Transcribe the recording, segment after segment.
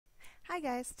Hi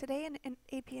guys, today in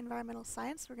AP Environmental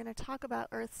Science we're going to talk about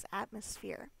Earth's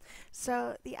atmosphere.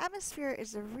 So the atmosphere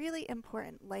is a really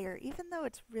important layer even though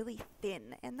it's really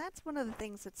thin, and that's one of the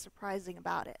things that's surprising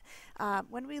about it.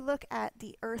 When we look at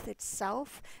the Earth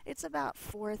itself, it's about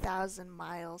 4,000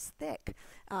 miles thick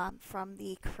from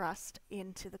the crust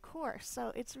into the core.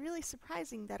 So it's really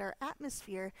surprising that our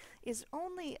atmosphere is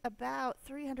only about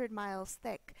 300 miles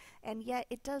thick, and yet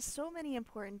it does so many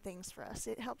important things for us.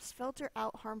 It helps filter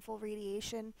out harmful radiation,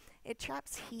 it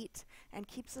traps heat and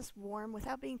keeps us warm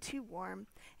without being too warm,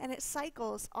 and it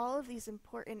cycles all of these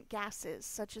important gases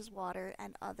such as water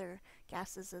and other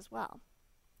gases as well.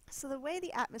 So the way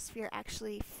the atmosphere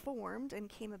actually formed and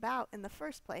came about in the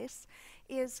first place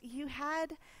is you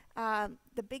had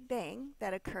the Big Bang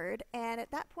that occurred, and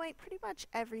at that point pretty much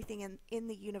everything in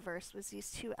the universe was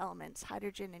these two elements,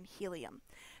 hydrogen and helium.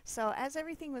 So as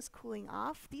everything was cooling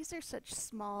off, these are such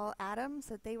small atoms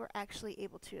that they were actually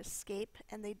able to escape,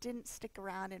 and they didn't stick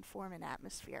around and form an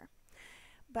atmosphere.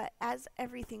 But as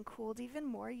everything cooled even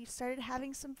more, you started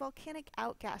having some volcanic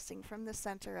outgassing from the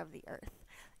center of the Earth.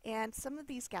 And some of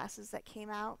these gases that came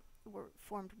out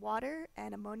formed water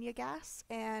and ammonia gas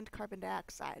and carbon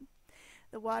dioxide.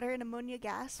 The water and ammonia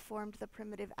gas formed the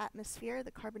primitive atmosphere.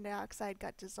 The carbon dioxide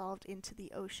got dissolved into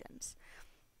the oceans.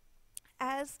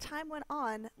 As time went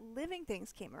on, living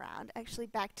things came around, actually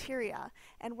bacteria,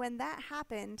 and when that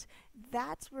happened,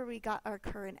 that's where we got our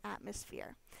current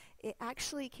atmosphere. It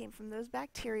actually came from those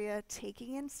bacteria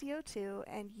taking in CO2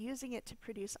 and using it to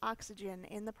produce oxygen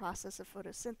in the process of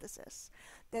photosynthesis.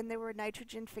 Then there were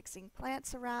nitrogen-fixing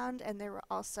plants around, and there were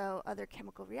also other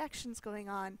chemical reactions going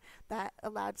on that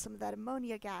allowed some of that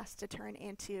ammonia gas to turn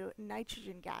into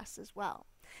nitrogen gas as well.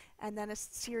 And then a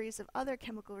series of other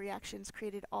chemical reactions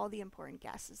created all the important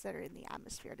gases that are in the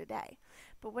atmosphere today.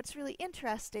 But what's really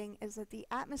interesting is that the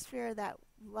atmosphere that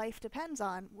life depends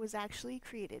on was actually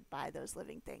created by those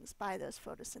living things, by those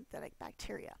photosynthetic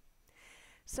bacteria.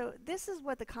 So this is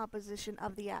what the composition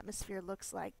of the atmosphere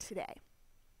looks like today.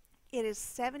 It is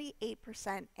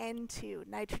 78% N2,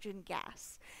 nitrogen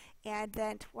gas, and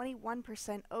then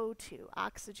 21% O2,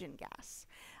 oxygen gas.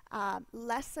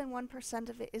 Less than 1%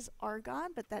 of it is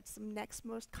argon, but that's the next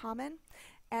most common.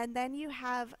 And then you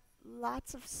have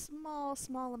lots of small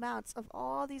amounts of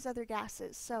all these other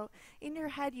gases. So in your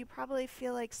head you probably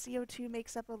feel like CO2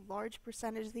 makes up a large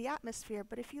percentage of the atmosphere,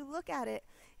 but if you look at it,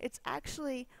 it's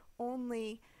actually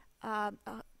only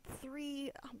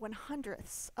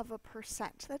 3/100ths of a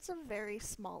percent. That's a very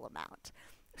small amount.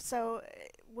 So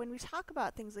when we talk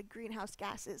about things like greenhouse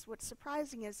gases, what's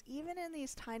surprising is even in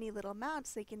these tiny little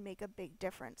amounts, they can make a big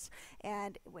difference.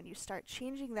 And when you start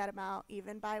changing that amount,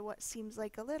 even by what seems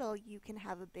like a little, you can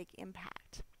have a big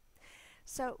impact.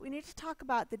 So we need to talk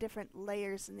about the different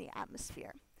layers in the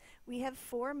atmosphere. We have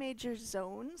 4 major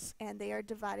zones, and they are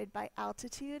divided by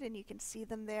altitude, and you can see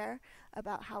them there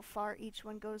about how far each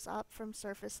one goes up from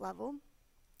surface level.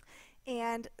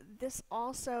 And this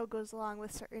also goes along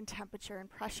with certain temperature and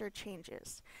pressure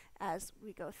changes as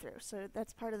we go through. So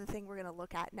that's part of the thing we're going to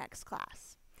look at next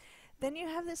class. Then you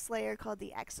have this layer called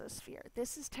the exosphere.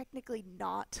 This is technically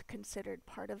not considered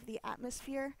part of the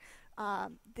atmosphere.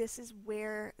 This is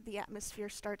where the atmosphere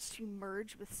starts to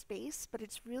merge with space, but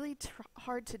it's really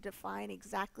hard to define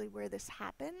exactly where this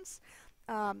happens.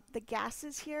 The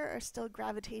gases here are still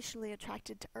gravitationally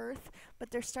attracted to Earth,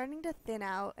 but they're starting to thin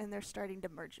out and they're starting to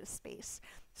merge with space.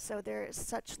 So there is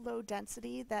such low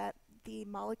density that the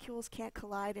molecules can't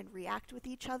collide and react with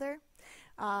each other.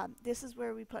 This is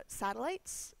where we put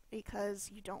satellites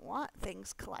because you don't want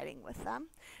things colliding with them.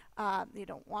 You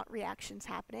don't want reactions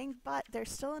happening, but there's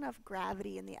still enough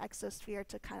gravity in the exosphere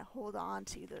to kind of hold on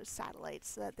to those satellites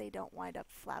so that they don't wind up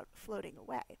floating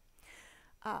away.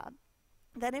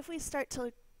 Then if we start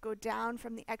to go down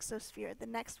from the exosphere, the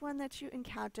next one that you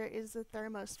encounter is the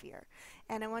thermosphere.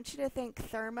 And I want you to think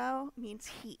thermo means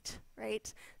heat,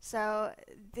 right? So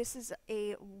this is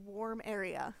a warm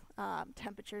area,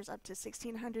 temperatures up to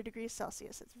 1600 degrees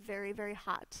Celsius. It's very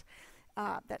hot.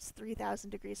 That's 3000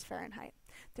 degrees Fahrenheit.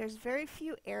 There's very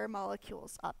few air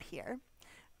molecules up here.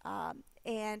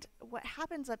 And what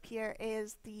happens up here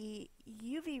is the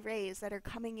UV rays that are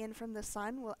coming in from the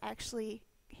sun will actually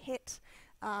hit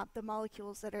the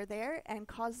molecules that are there and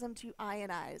cause them to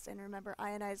ionize. And remember,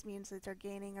 ionize means that they're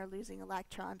gaining or losing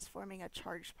electrons, forming a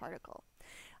charged particle.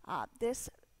 This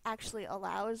actually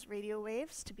allows radio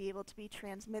waves to be able to be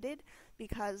transmitted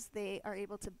because they are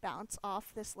able to bounce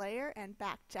off this layer and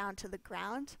back down to the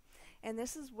ground. And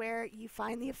this is where you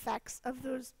find the effects of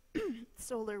those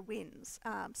solar winds,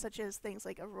 such as things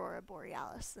like aurora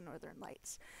borealis, the northern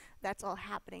lights. That's all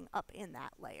happening up in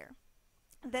that layer.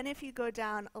 Then if you go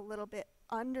down a little bit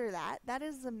under that, that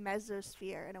is the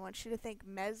mesosphere. And I want you to think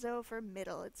meso for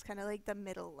middle. It's kind of like the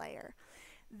middle layer.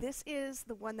 This is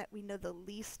the one that we know the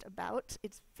least about.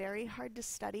 It's very hard to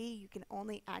study. You can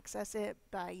only access it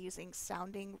by using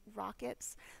sounding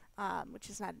rockets, which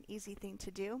is not an easy thing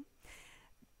to do.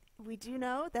 We do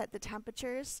know that the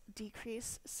temperatures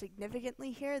decrease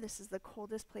significantly here. This is the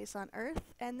coldest place on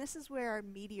Earth, and this is where our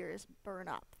meteors burn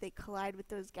up. They collide with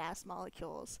those gas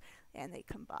molecules and they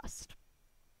combust.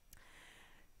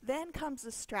 Then comes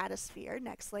the stratosphere,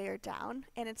 next layer down,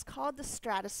 and it's called the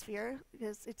stratosphere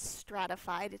because it's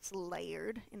stratified, it's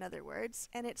layered, in other words,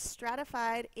 and it's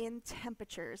stratified in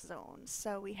temperature zones.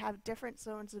 So we have different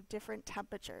zones of different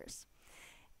temperatures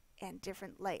and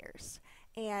different layers.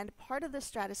 And part of the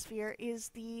stratosphere is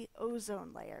the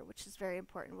ozone layer, which is very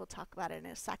important. We'll talk about it in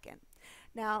a second.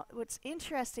 Now, what's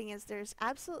interesting is there's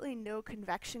absolutely no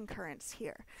convection currents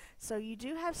here. So you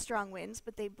do have strong winds,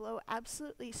 but they blow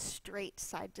absolutely straight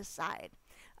side to side.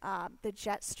 The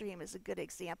jet stream is a good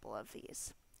example of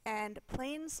these. And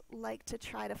planes like to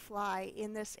try to fly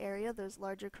in this area, those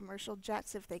larger commercial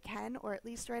jets if they can, or at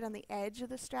least right on the edge of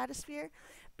the stratosphere,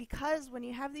 because when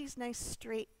you have these nice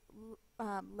straight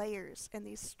layers and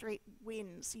these straight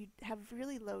winds, you have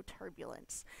really low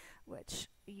turbulence, which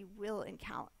you will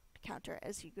encounter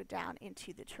as you go down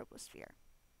into the troposphere.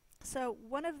 So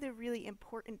one of the really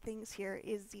important things here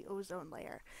is the ozone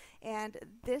layer, and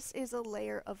this is a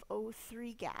layer of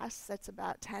O3 gas that's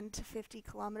about 10 to 50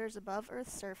 kilometers above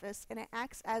Earth's surface, and it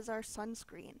acts as our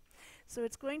sunscreen. So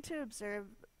it's going to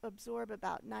absorb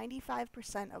about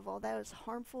 95% of all those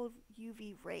harmful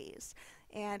UV rays,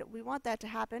 and we want that to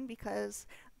happen because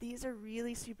these are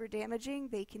really super damaging.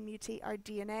 They can mutate our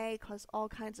DNA, cause all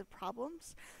kinds of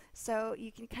problems. So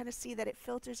you can kind of see that it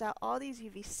filters out all these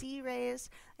UVC rays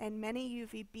and many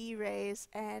UVB rays,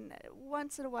 and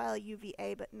once in a while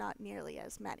UVA, but not nearly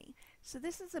as many. So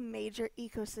this is a major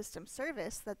ecosystem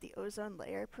service that the ozone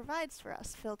layer provides for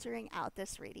us, filtering out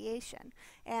this radiation.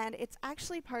 And it's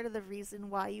actually part of the reason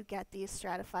why you get these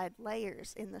stratified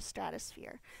layers in the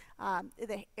stratosphere.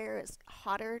 The air is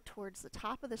hotter towards the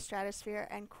top of the stratosphere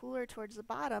and cooler towards the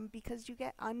bottom because you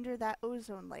get under that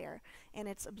ozone layer and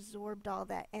it's absorbed all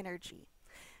that energy.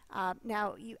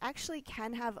 Now, you actually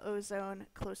can have ozone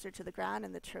closer to the ground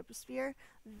in the troposphere.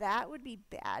 That would be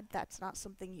bad. That's not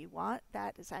something you want.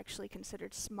 That is actually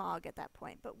considered smog at that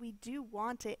point. But we do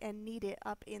want it and need it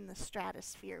up in the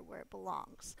stratosphere where it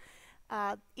belongs.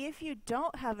 If you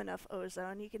don't have enough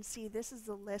ozone, you can see this is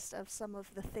the list of some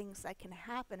of the things that can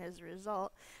happen as a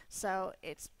result. So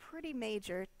it's pretty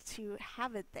major to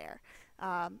have it there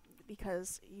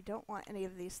because you don't want any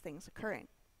of these things occurring.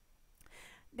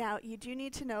 Now, you do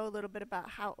need to know a little bit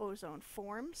about how ozone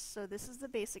forms. So this is the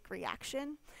basic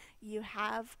reaction. You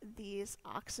have these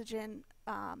oxygen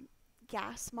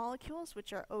gas molecules,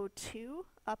 which are O2,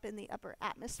 up in the upper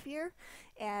atmosphere,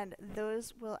 and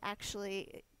those will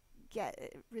actually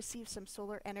receive some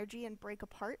solar energy and break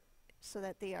apart so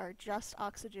that they are just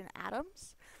oxygen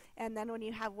atoms. And then when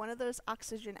you have one of those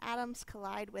oxygen atoms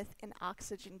collide with an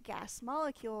oxygen gas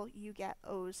molecule, you get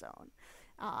ozone.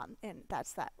 And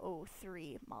that's that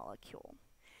O3 molecule.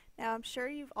 Now, I'm sure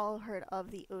you've all heard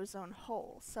of the ozone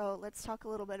hole, so let's talk a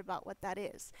little bit about what that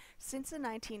is. Since the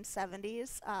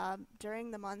 1970s,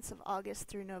 during the months of August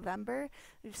through November,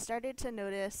 we've started to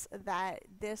notice that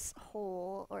this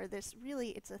hole, or this really,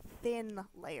 it's a thin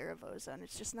layer of ozone,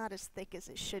 it's just not as thick as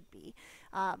it should be,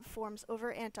 forms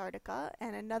over Antarctica,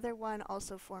 and another one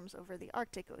also forms over the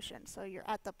Arctic Ocean, so you're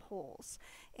at the poles.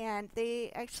 And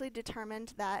they actually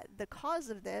determined that the cause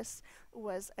of this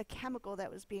was a chemical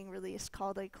that was being released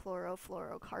called a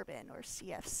chlorofluorocarbon, or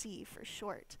CFC for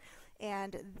short.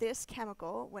 And this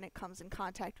chemical, when it comes in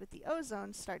contact with the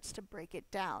ozone, starts to break it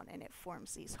down and it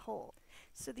forms these holes.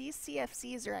 So these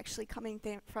CFCs are actually coming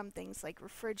from things like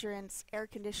refrigerants, air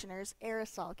conditioners,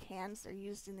 aerosol cans. They're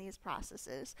used in these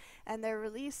processes, and they're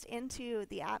released into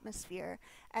the atmosphere,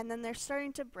 and then they're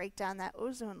starting to break down that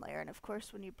ozone layer. And of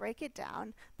course, when you break it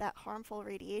down, that harmful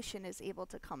radiation is able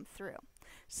to come through.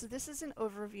 So this is an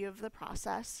overview of the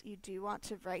process. You do want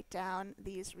to write down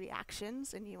these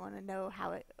reactions, and you want to know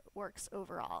how it works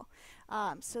overall.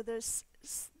 So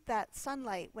that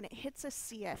sunlight, when it hits a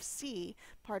CFC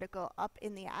particle up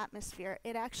in the atmosphere,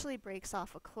 it actually breaks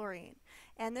off a chlorine.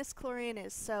 And this chlorine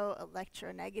is so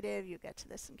electronegative, you'll get to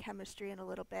this in chemistry in a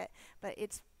little bit, but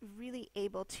it's really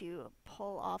able to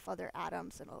pull off other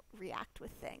atoms and react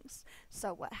with things.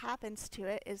 So what happens to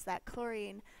it is that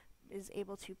chlorine is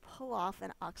able to pull off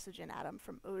an oxygen atom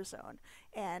from ozone,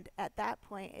 and at that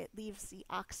point it leaves the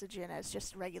oxygen as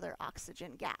just regular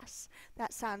oxygen gas.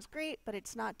 That sounds great, but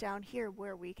it's not down here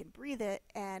where we can breathe it,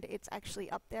 and it's actually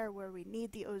up there where we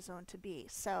need the ozone to be,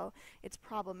 so it's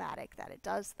problematic that it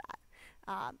does that.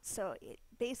 So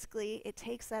basically it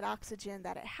takes that oxygen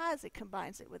that it has, it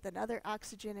combines it with another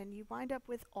oxygen, and you wind up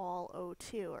with all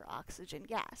O2, or oxygen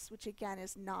gas, which again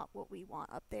is not what we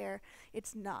want up there.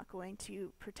 It's not going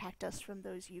to protect us from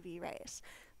those UV rays.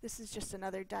 This is just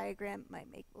another diagram. It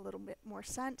might make a little bit more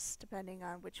sense depending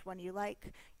on which one you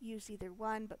like. Use either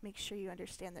one, but make sure you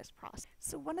understand this process.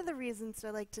 So one of the reasons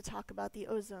I like to talk about the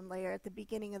ozone layer at the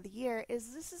beginning of the year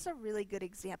is this is a really good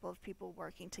example of people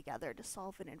working together to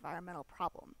solve an environmental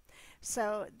problem.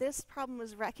 So this problem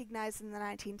was recognized in the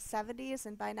 1970s,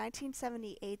 and by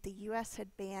 1978 the US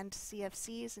had banned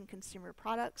CFCs in consumer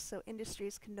products, so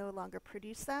industries can no longer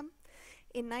produce them.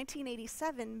 In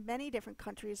 1987, many different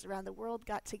countries around the world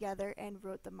got together and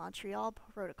wrote the Montreal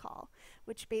Protocol,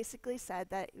 which basically said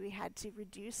that we had to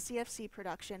reduce CFC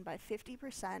production by 50%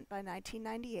 by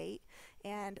 1998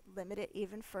 and limit it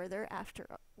even further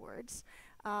afterwards.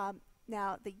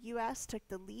 Now, the US took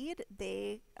the lead.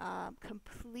 They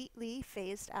completely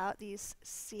phased out these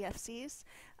CFCs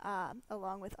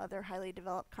along with other highly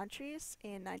developed countries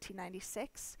in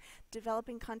 1996.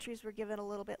 Developing countries were given a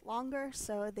little bit longer,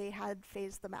 so they had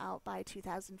phased them out by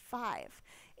 2005.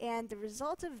 And the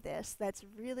result of this, that's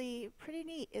really pretty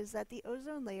neat, is that the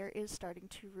ozone layer is starting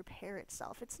to repair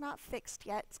itself. It's not fixed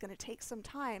yet. It's going to take some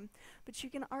time, but you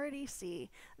can already see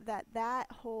that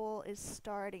that hole is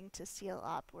starting to seal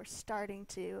up. We're starting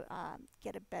to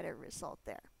get a better result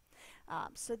there.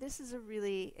 So this is a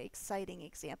really exciting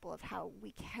example of how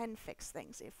we can fix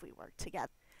things if we work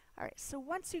together. Alright, so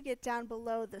once you get down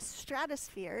below the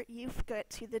stratosphere, you've got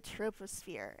to the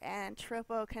troposphere, and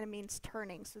tropo kind of means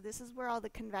turning, so this is where all the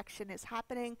convection is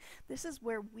happening. This is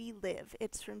where we live.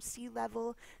 It's from sea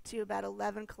level to about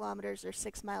 11 kilometers or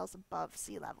 6 miles above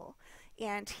sea level.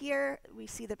 And here we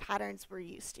see the patterns we're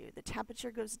used to. The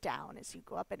temperature goes down as you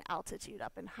go up in altitude,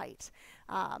 up in height.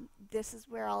 This is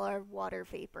where all our water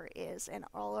vapor is and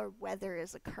all our weather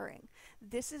is occurring.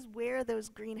 This is where those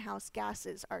greenhouse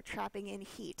gases are trapping in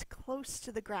heat, close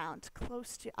to the ground,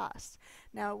 close to us.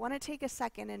 Now I want to take a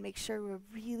second and make sure we're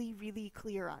really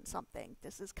clear on something.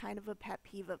 This is kind of a pet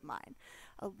peeve of mine.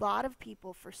 A lot of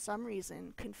people, for some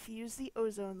reason, confuse the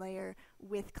ozone layer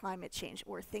with climate change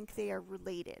or think they are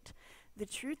related. The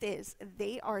truth is,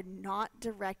 they are not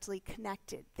directly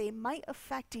connected. They might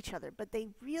affect each other, but they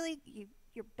really,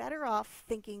 you're better off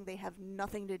thinking they have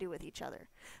nothing to do with each other.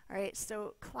 All right,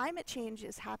 so climate change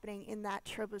is happening in that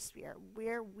troposphere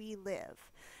where we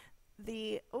live.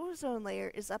 The ozone layer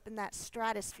is up in that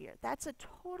stratosphere. That's a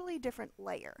totally different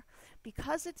layer.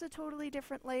 Because it's a totally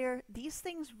different layer, these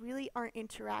things really aren't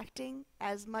interacting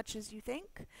as much as you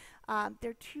think.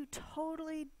 They're two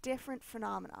totally different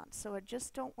phenomena, so I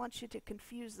just don't want you to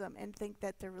confuse them and think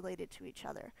that they're related to each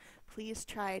other. Please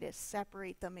try to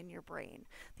separate them in your brain.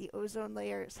 The ozone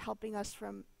layer is helping us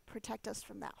protect us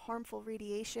from that harmful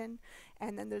radiation,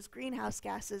 and then those greenhouse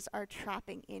gases are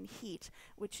trapping in heat,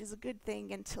 which is a good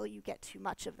thing until you get too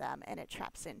much of them and it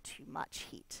traps in too much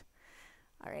heat.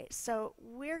 Alright, so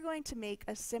we're going to make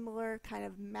a similar kind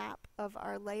of map of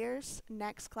our layers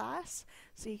next class.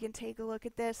 So you can take a look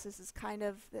at this. This is kind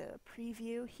of the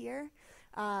preview here.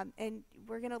 And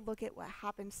we're going to look at what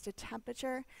happens to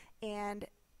temperature and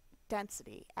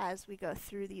density as we go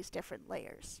through these different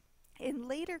layers. In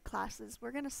later classes,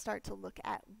 we're going to start to look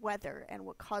at weather and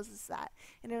what causes that.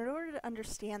 And in order to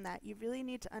understand that, you really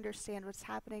need to understand what's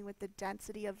happening with the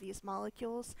density of these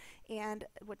molecules and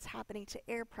what's happening to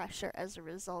air pressure as a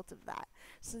result of that.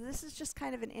 So this is just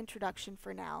kind of an introduction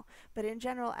for now. But in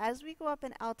general, as we go up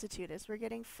in altitude, as we're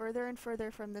getting further and further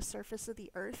from the surface of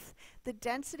the Earth, the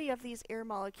density of these air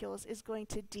molecules is going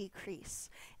to decrease.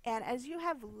 And as you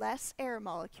have less air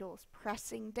molecules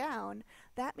pressing down,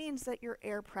 that means that your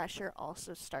air pressure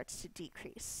also starts to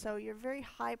decrease. So your very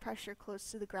high pressure close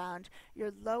to the ground,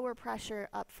 your lower pressure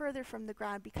up further from the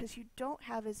ground, because you don't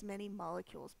have as many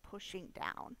molecules pushing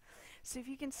down. So if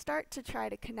you can start to try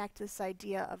to connect this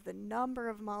idea of the number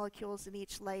of molecules in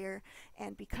each layer,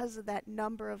 and because of that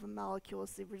number of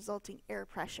molecules, the resulting air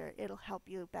pressure, it'll help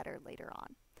you better later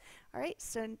on. Alright,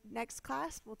 so next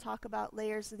class we'll talk about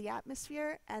layers of the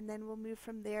atmosphere, and then we'll move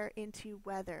from there into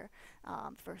weather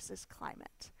versus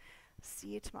climate. See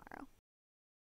you tomorrow.